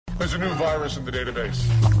There's a new virus in the database.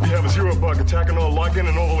 We have a zero bug attacking all login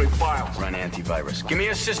and overlay files. Run antivirus. Give me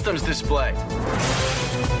a systems display. Down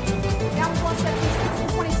 176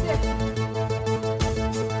 and 26.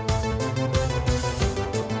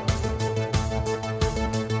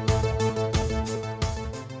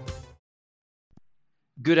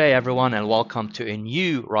 Good day, everyone, and welcome to a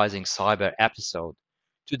new Rising Cyber episode.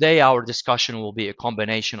 Today, our discussion will be a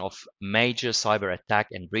combination of major cyber attack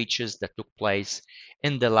and breaches that took place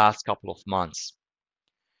in the last couple of months.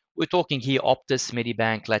 We're talking here Optus,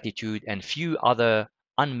 Medibank, Latitude, and few other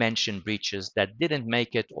unmentioned breaches that didn't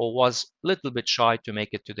make it or was a little bit shy to make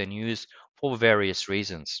it to the news for various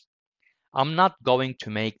reasons. I'm not going to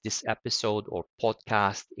make this episode or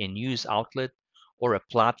podcast a news outlet or a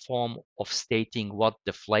platform of stating what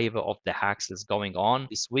the flavor of the hacks is going on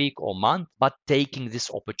this week or month, but taking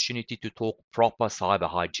this opportunity to talk proper cyber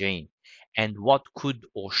hygiene and what could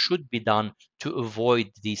or should be done to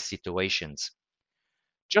avoid these situations.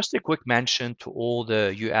 Just a quick mention to all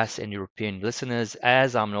the US and European listeners,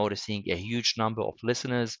 as I'm noticing a huge number of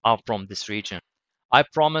listeners are from this region. I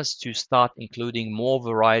promise to start including more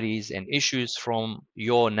varieties and issues from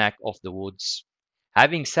your neck of the woods.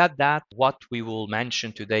 Having said that, what we will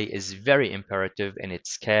mention today is very imperative in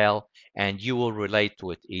its scale and you will relate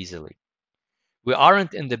to it easily. We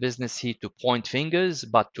aren't in the business here to point fingers,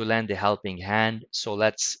 but to lend a helping hand, so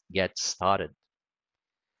let's get started.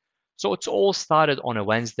 So it's all started on a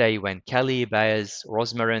Wednesday when Kelly Baez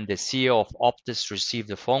Rosmarin, the CEO of Optus, received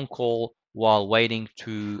a phone call while waiting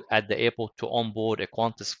at the airport to onboard a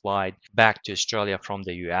Qantas flight back to Australia from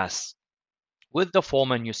the US. With the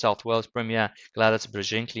former New South Wales Premier Gladys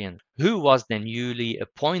Berejiklian, who was the newly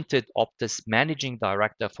appointed Optus Managing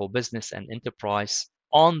Director for Business and Enterprise.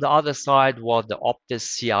 On the other side was the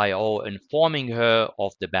Optus CIO informing her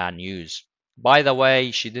of the bad news. By the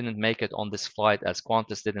way, she didn't make it on this flight as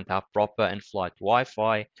Qantas didn't have proper in-flight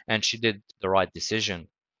Wi-Fi, and she did the right decision.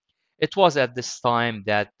 It was at this time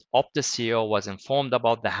that Optus CEO was informed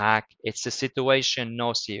about the hack. It's a situation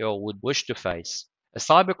no CEO would wish to face. A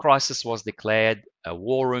cyber crisis was declared, a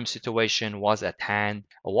war room situation was at hand,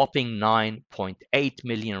 a whopping 9.8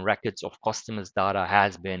 million records of customers' data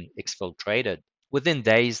has been exfiltrated. Within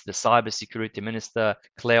days, the cybersecurity minister,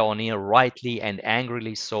 Claire O'Neill, rightly and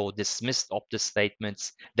angrily so dismissed Optus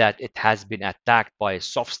statements that it has been attacked by a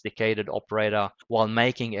sophisticated operator while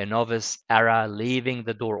making a novice error, leaving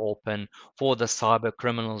the door open for the cyber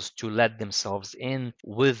criminals to let themselves in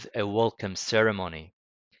with a welcome ceremony.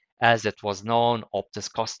 As it was known, Optus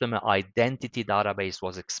customer identity database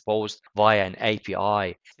was exposed via an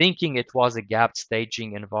API, thinking it was a gapped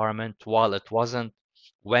staging environment while it wasn't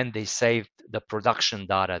when they saved the production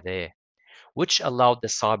data there, which allowed the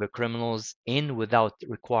cyber criminals in without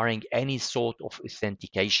requiring any sort of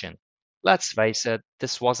authentication. Let's face it,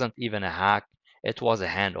 this wasn't even a hack, it was a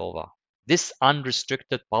handover. This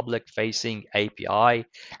unrestricted public-facing API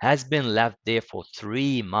has been left there for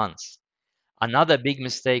 3 months. Another big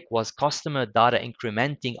mistake was customer data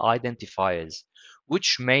incrementing identifiers,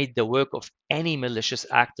 which made the work of any malicious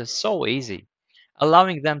actor so easy,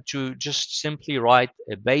 allowing them to just simply write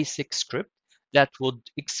a basic script that would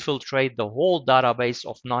exfiltrate the whole database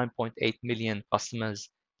of 9.8 million customers.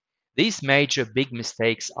 These major big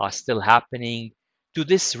mistakes are still happening to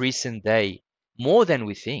this recent day, more than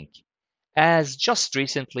we think. As just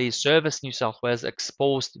recently, Service New South Wales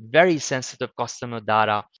exposed very sensitive customer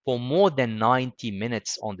data for more than 90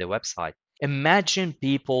 minutes on their website. Imagine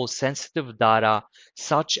people's sensitive data,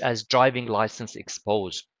 such as driving license,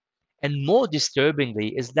 exposed. And more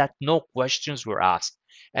disturbingly is that no questions were asked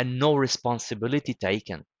and no responsibility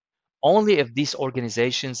taken. Only if these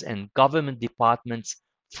organizations and government departments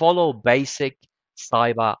follow basic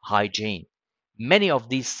cyber hygiene, many of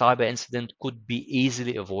these cyber incidents could be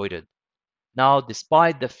easily avoided. Now,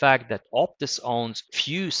 despite the fact that Optus owns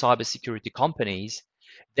few cybersecurity companies,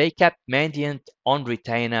 they kept Mandiant on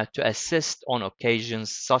retainer to assist on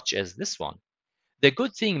occasions such as this one. The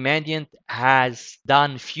good thing Mandiant has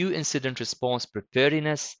done few incident response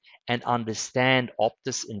preparedness and understand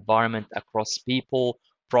Optus environment across people,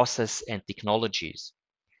 process, and technologies.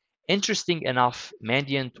 Interesting enough,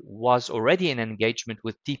 Mandiant was already in engagement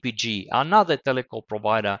with TPG, another telecom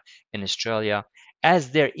provider in Australia,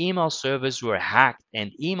 as their email servers were hacked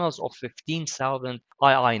and emails of 15,000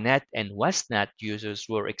 IINet and WestNet users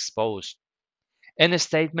were exposed. In a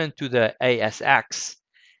statement to the ASX,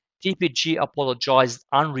 TPG apologized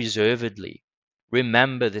unreservedly.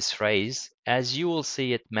 Remember this phrase, as you will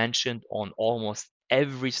see it mentioned on almost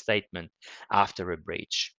every statement after a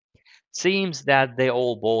breach. Seems that they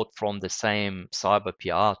all bought from the same cyber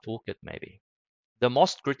PR toolkit maybe. The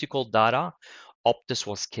most critical data Optus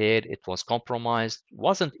was scared it was compromised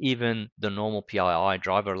wasn't even the normal PII,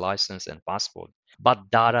 driver license and passport, but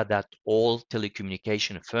data that all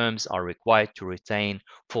telecommunication firms are required to retain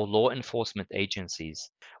for law enforcement agencies.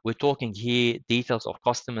 We're talking here details of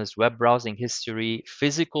customers' web browsing history,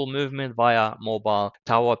 physical movement via mobile,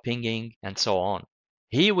 tower pinging, and so on.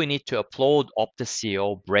 Here we need to applaud Optus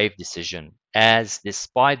CEO brave decision, as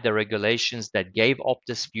despite the regulations that gave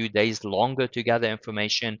Optus few days longer to gather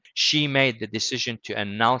information, she made the decision to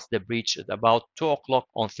announce the breach at about 2 o'clock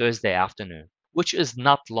on Thursday afternoon, which is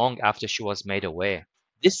not long after she was made aware.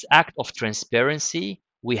 This act of transparency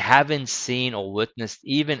we haven't seen or witnessed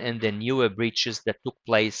even in the newer breaches that took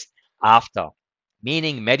place after,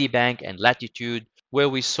 meaning Medibank and Latitude, where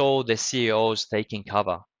we saw the CEOs taking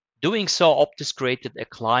cover. Doing so, Optus created a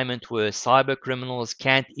climate where cyber criminals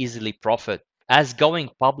can't easily profit, as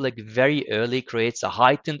going public very early creates a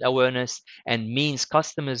heightened awareness and means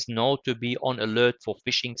customers know to be on alert for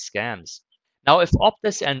phishing scams. Now, if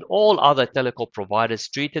Optus and all other telecom providers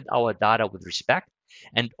treated our data with respect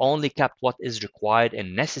and only kept what is required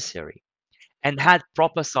and necessary, and had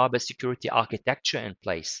proper cybersecurity architecture in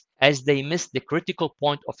place, as they missed the critical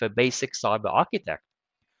point of a basic cyber architect.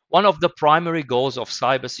 One of the primary goals of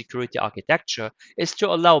cybersecurity architecture is to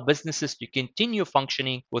allow businesses to continue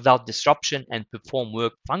functioning without disruption and perform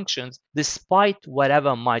work functions despite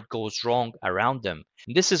whatever might goes wrong around them.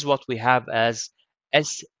 And this is what we have as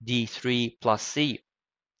SD3 plus C.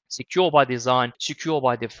 Secure by design, secure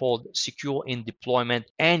by default, secure in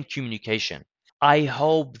deployment and communication. I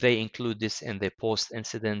hope they include this in their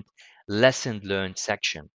post-incident lesson learned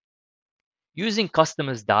section. Using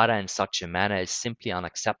customers' data in such a manner is simply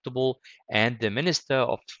unacceptable, and the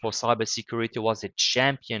for Cybersecurity was a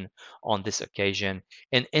champion on this occasion.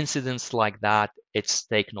 In incidents like that, it's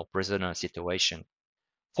take no prisoner situation.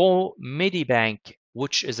 For Medibank,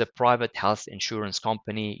 which is a private health insurance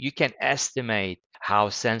company, you can estimate how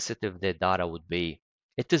sensitive their data would be.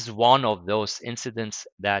 It is one of those incidents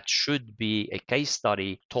that should be a case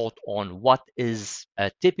study taught on what is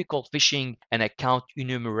a typical phishing and account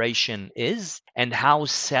enumeration is, and how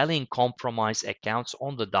selling compromised accounts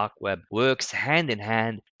on the dark web works hand in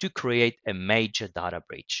hand to create a major data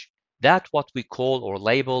breach. That what we call or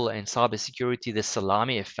label in cybersecurity the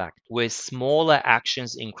salami effect, where smaller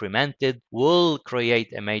actions incremented will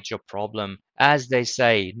create a major problem. As they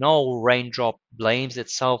say, no raindrop blames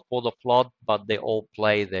itself for the flood, but they all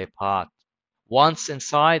play their part. Once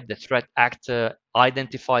inside, the threat actor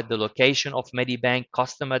identified the location of Medibank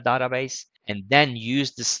customer database and then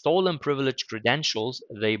used the stolen privileged credentials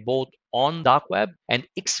they bought on dark web and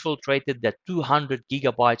exfiltrated the 200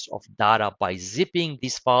 gigabytes of data by zipping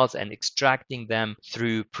these files and extracting them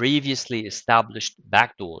through previously established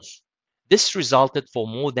backdoors. This resulted for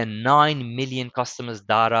more than 9 million customers'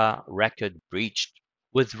 data record breached,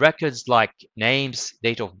 with records like names,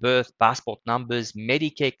 date of birth, passport numbers,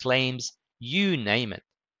 Medicare claims, you name it.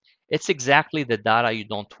 It's exactly the data you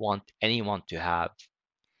don't want anyone to have.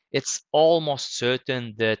 It's almost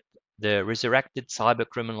certain that the resurrected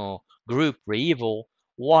cybercriminal group REvil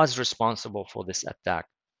was responsible for this attack.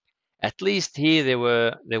 At least here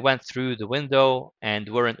they went through the window and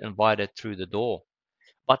weren't invited through the door.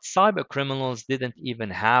 But cybercriminals didn't even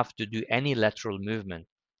have to do any lateral movement,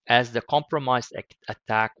 as the compromised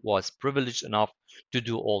attack was privileged enough to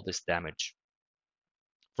do all this damage.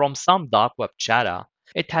 From some dark web chatter,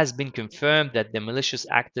 it has been confirmed that the malicious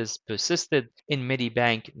actors persisted in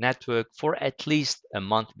Medibank network for at least a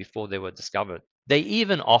month before they were discovered. They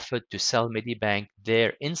even offered to sell Medibank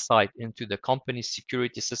their insight into the company's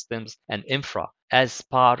security systems and infra as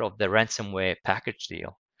part of the ransomware package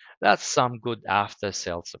deal. That's some good after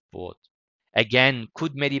sale support. Again,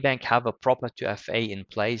 could Medibank have a proper 2FA in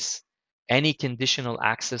place? Any conditional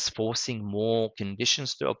access forcing more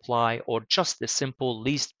conditions to apply, or just a simple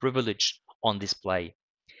least privilege on display?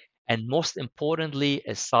 And most importantly,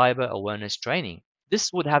 a cyber awareness training.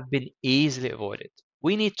 This would have been easily avoided.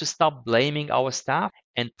 We need to stop blaming our staff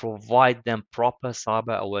and provide them proper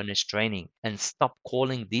cyber awareness training and stop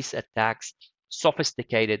calling these attacks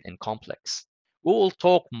sophisticated and complex. We will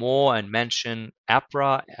talk more and mention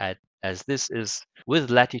APRA as this is with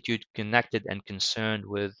Latitude connected and concerned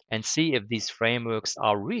with, and see if these frameworks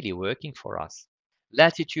are really working for us.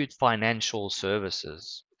 Latitude Financial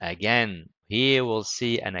Services. Again, here we'll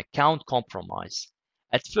see an account compromise.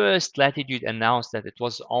 At first, Latitude announced that it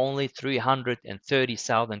was only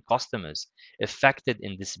 330,000 customers affected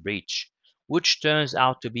in this breach, which turns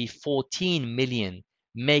out to be 14 million,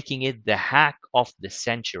 making it the hack of the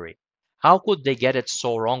century. How could they get it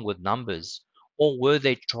so wrong with numbers? Or were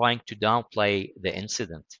they trying to downplay the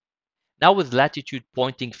incident? Now, with Latitude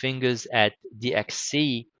pointing fingers at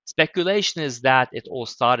DXC, speculation is that it all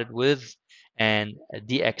started with an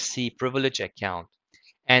DXC privilege account.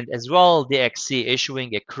 And as well, DXC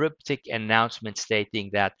issuing a cryptic announcement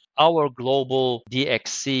stating that our global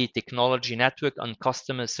DXC technology network and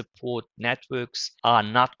customer support networks are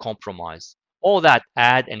not compromised. All that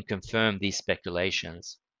add and confirm these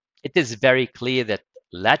speculations. It is very clear that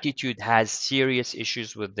Latitude has serious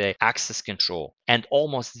issues with their access control and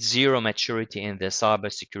almost zero maturity in their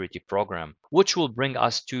cybersecurity program, which will bring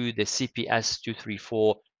us to the CPS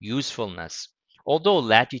 234 usefulness. Although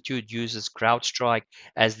Latitude uses CrowdStrike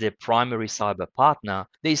as their primary cyber partner,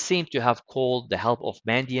 they seem to have called the help of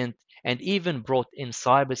Mandiant and even brought in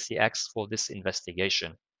CyberCX for this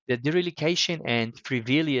investigation. The dereliction and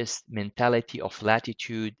frivolous mentality of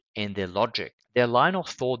Latitude and their logic. Their line of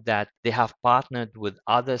thought that they have partnered with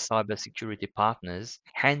other cybersecurity partners,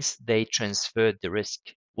 hence they transferred the risk.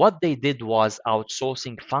 What they did was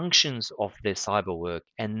outsourcing functions of their cyber work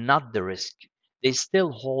and not the risk. They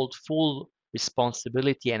still hold full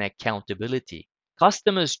responsibility and accountability.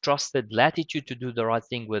 Customers trusted Latitude to do the right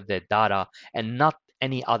thing with their data and not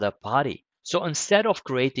any other party. So instead of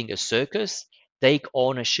creating a circus, take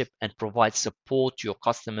ownership and provide support to your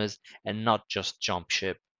customers and not just jump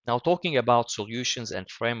ship. Now, talking about solutions and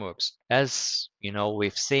frameworks, as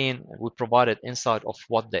we've seen, we provided insight of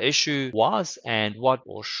what the issue was and what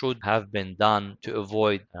or should have been done to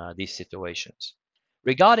avoid these situations.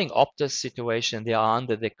 Regarding Optus situation, they are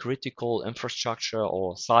under the Critical Infrastructure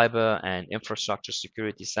or Cyber and Infrastructure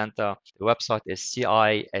Security Center. The website is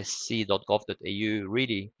cisc.gov.au.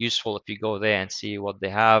 Really useful if you go there and see what they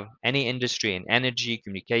have. Any industry in energy,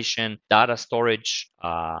 communication, data storage,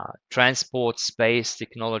 transport, space,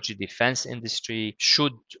 technology, defense industry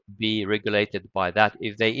should be regulated by that.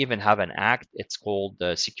 If they even have an act, it's called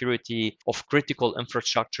the Security of Critical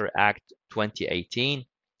Infrastructure Act 2018.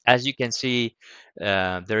 As you can see,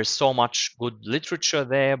 there is so much good literature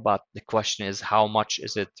there, but the question is how much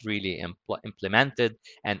is it really implemented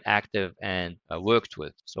and active and worked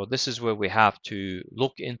with. So this is where we have to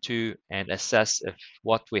look into and assess if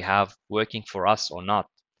what we have working for us or not.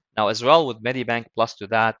 Now, as well with Medibank, plus to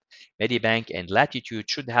that, Medibank and Latitude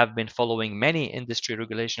should have been following many industry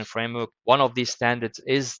regulation framework. One of these standards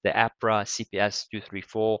is the APRA CPS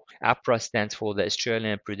 234. APRA stands for the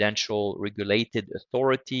Australian Prudential Regulated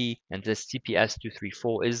Authority, and the CPS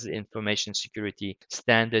 234 is the information security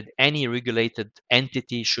standard. Any regulated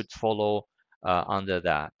entity should follow under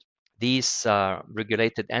that. These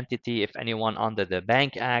regulated entity, if anyone under the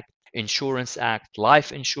Bank Act, Insurance Act,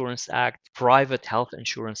 Life Insurance Act, Private Health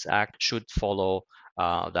Insurance Act should follow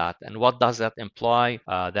that. And what does that imply?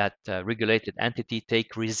 That regulated entity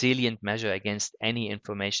take resilient measure against any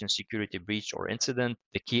information security breach or incident.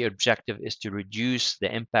 The key objective is to reduce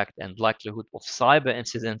the impact and likelihood of cyber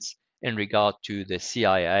incidents in regard to the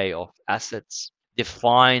CIA of assets.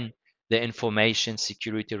 Define the information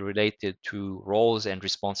security related to roles and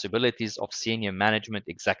responsibilities of senior management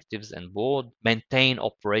executives and board, maintain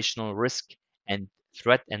operational risk and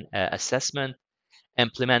threat and assessment,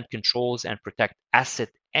 implement controls and protect asset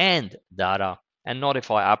and data, and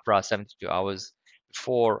notify APRA 72 hours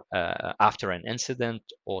before after an incident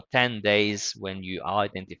or 10 days when you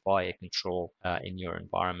identify a control in your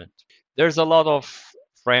environment. There's a lot of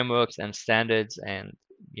frameworks and standards, and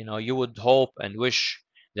you would hope and wish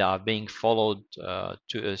they are being followed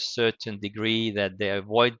to a certain degree, that they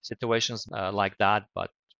avoid situations like that. But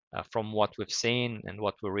from what we've seen and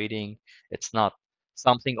what we're reading, it's not.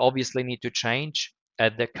 Something obviously need to change.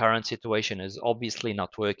 The current situation is obviously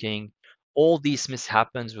not working. All these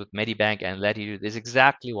mishaps with Medibank and Latitude is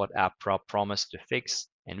exactly what APRA promised to fix,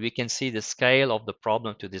 and we can see the scale of the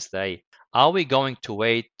problem to this day. Are we going to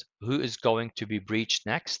wait who is going to be breached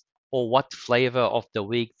next, or what flavor of the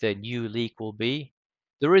week the new leak will be?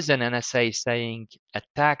 There is an NSA saying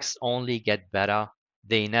attacks only get better,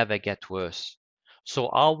 they never get worse. So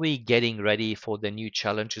are we getting ready for the new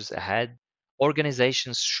challenges ahead?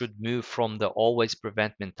 Organizations should move from the always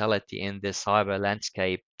prevent mentality in the cyber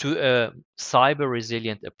landscape to a cyber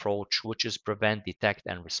resilient approach, which is prevent, detect,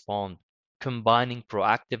 and respond, combining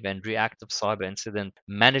proactive and reactive cyber incident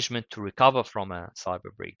management to recover from a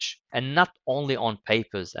cyber breach. And not only on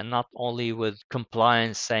papers and not only with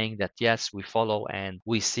compliance saying that, yes, we follow and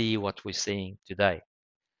we see what we're seeing today.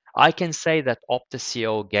 I can say that Optus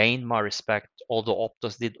CEO gained my respect, although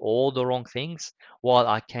Optus did all the wrong things, while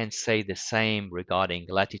I can say the same regarding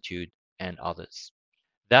Latitude and others.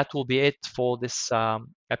 That will be it for this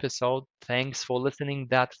episode. Thanks for listening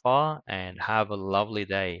that far and have a lovely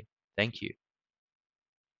day. Thank you.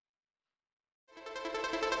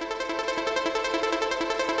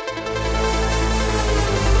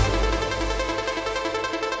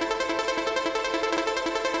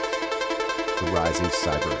 The Rising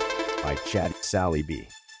Cyber by Chad Sally B.